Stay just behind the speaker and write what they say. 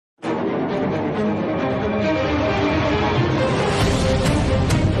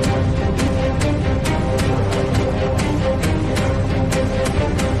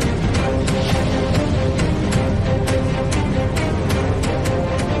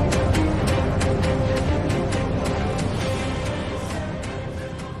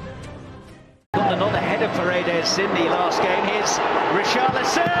Another header for Paredes in the last game. Here's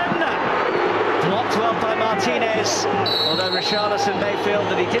Richarlison. Blocked well by Martinez. Although Richarlison may feel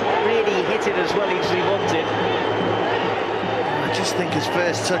that he didn't really hit it as well as he wanted. I just think his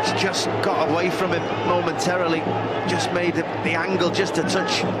first touch just got away from him momentarily. Just made the angle just a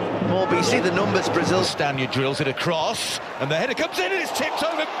touch more. But you see the numbers, Brazil. Stanya drills it across, and the header comes in and it's tipped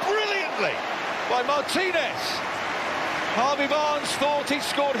over brilliantly by Martinez. Harvey Barnes thought he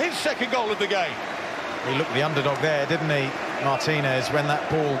scored his second goal of the game. He looked the underdog there, didn't he, Martinez, when that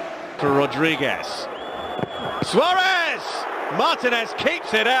ball... For Rodriguez. Suarez! Martinez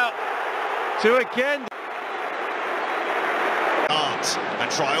keeps it out to again. And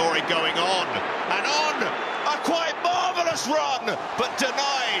Traore going on and on. A quite marvellous run, but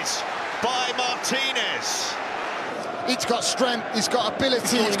denied by Martinez. He's got strength, he's got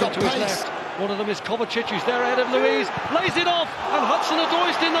ability, he's got pace. One of them is Kovacic, who's there ahead of Luiz, lays it off, and Hudson-Odoi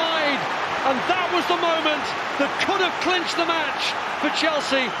is denied. And that was the moment that could have clinched the match for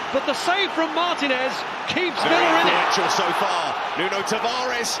Chelsea, but the save from Martinez keeps Villa in it. So far, Nuno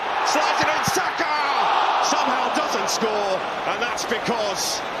Tavares slides it in, Saka somehow doesn't score, and that's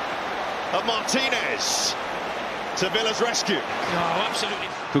because of Martinez to Villa's rescue. Oh, absolutely.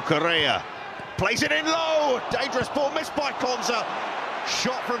 Cucurella plays it in low, dangerous ball missed by Konza.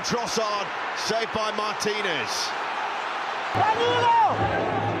 Shot from Trossard, saved by Martinez.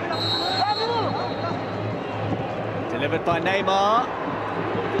 Delivered by Neymar.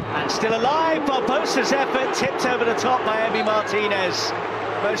 And still alive, Barbosa's effort tipped over the top by Emi Martinez.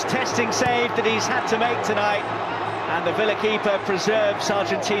 Most testing save that he's had to make tonight. And the Villa keeper preserves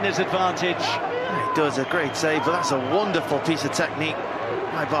Argentina's advantage. He does a great save, but that's a wonderful piece of technique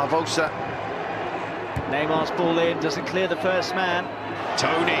by Barbosa. Neymar's ball in, doesn't clear the first man.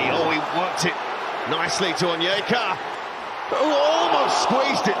 Tony, he worked it nicely to Onyeka, who almost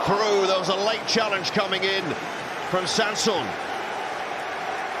squeezed it through. There was a late challenge coming in from Sanson.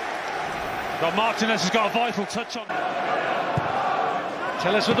 Well, Martinez has got a vital touch on.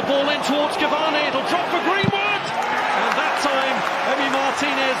 Tellez with the ball in towards Cavani, it'll drop for Greenwood! And that time, Emi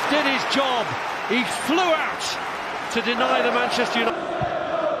Martinez did his job. He flew out to deny the Manchester United.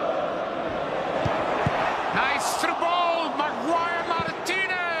 Nice through ball, Maguire,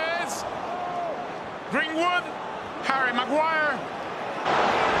 Martinez! Greenwood, Harry Maguire.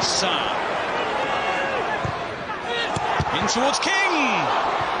 Sa. In towards King!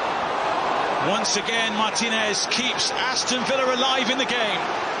 Once again, Martinez keeps Aston Villa alive in the game.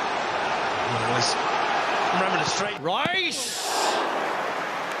 Rice!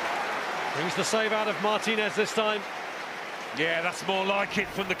 Brings the save out of Martinez this time. Yeah, that's more like it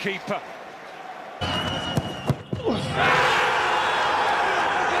from the keeper.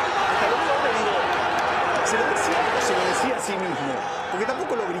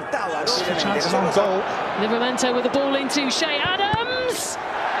 Chances on goal. Livramento with the ball into Shea Adams.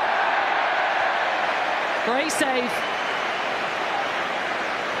 Great save.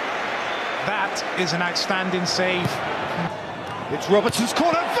 That is an outstanding save. It's Robertson's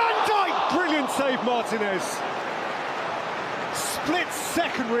corner. Van Dijk! Brilliant save, Martinez.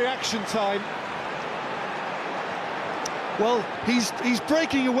 Split-second reaction time. Well, he's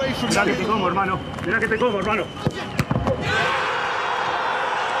breaking away from... Mira que te como, hermano. Mira que te como, hermano.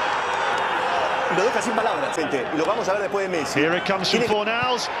 Lo deja sin palabras, gente. Y lo vamos a ver después de Messi. Here it comes from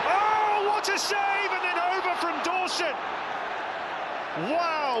Fornals. Oh, what a save! And then over from Dawson.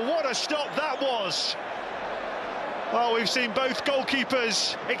 Wow, what a stop that was. Well, we've seen both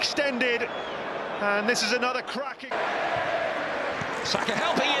goalkeepers extended. And this is another cracking... Saka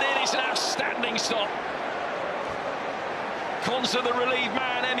helping it in, it's an outstanding stop. Konza, the relieved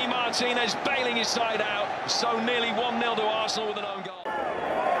man, Emi Martinez bailing his side out. So nearly 1-0 to Arsenal with an own goal.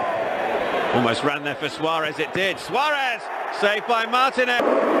 Almost ran there for Suarez, it did. Suarez, saved by Martinez.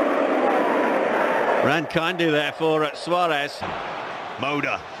 Ran kindly there for Suarez.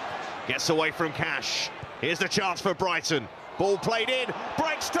 Moda gets away from Cash. Here's the chance for Brighton. Ball played in,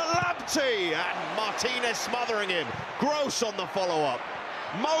 breaks to Lamptey, and Martinez smothering him. Gross on the follow-up.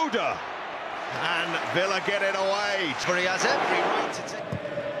 Moda, and Villa get it away. He has every right to take.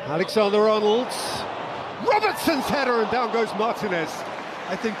 Alexander-Arnold. Robertson's header, and down goes Martinez.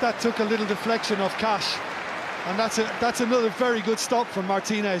 I think that took a little deflection off Cash, and that's another very good stop from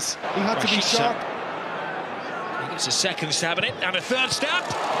Martinez. He had to be sharp. He gets a second stab at it, and a third stab.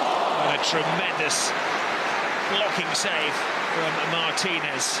 And a tremendous blocking save from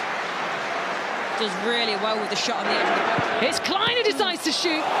Martinez. Does really well with the shot on the edge of the box. It's Klein who decides to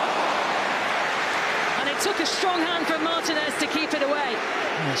shoot. And it took a strong hand from Martinez to keep it away.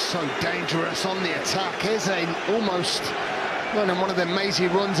 They're so dangerous on the attack. Here's almost well, in one of them mazy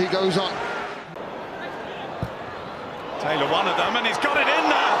runs he goes on. Taylor, one of them, and he's got it in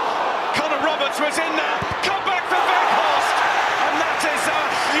there. Connor Roberts was in there. Come back for Weghorst. And that is a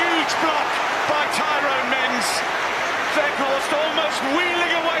huge block by Tyrone Mings. Weghorst almost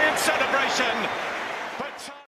wheeling away in celebration.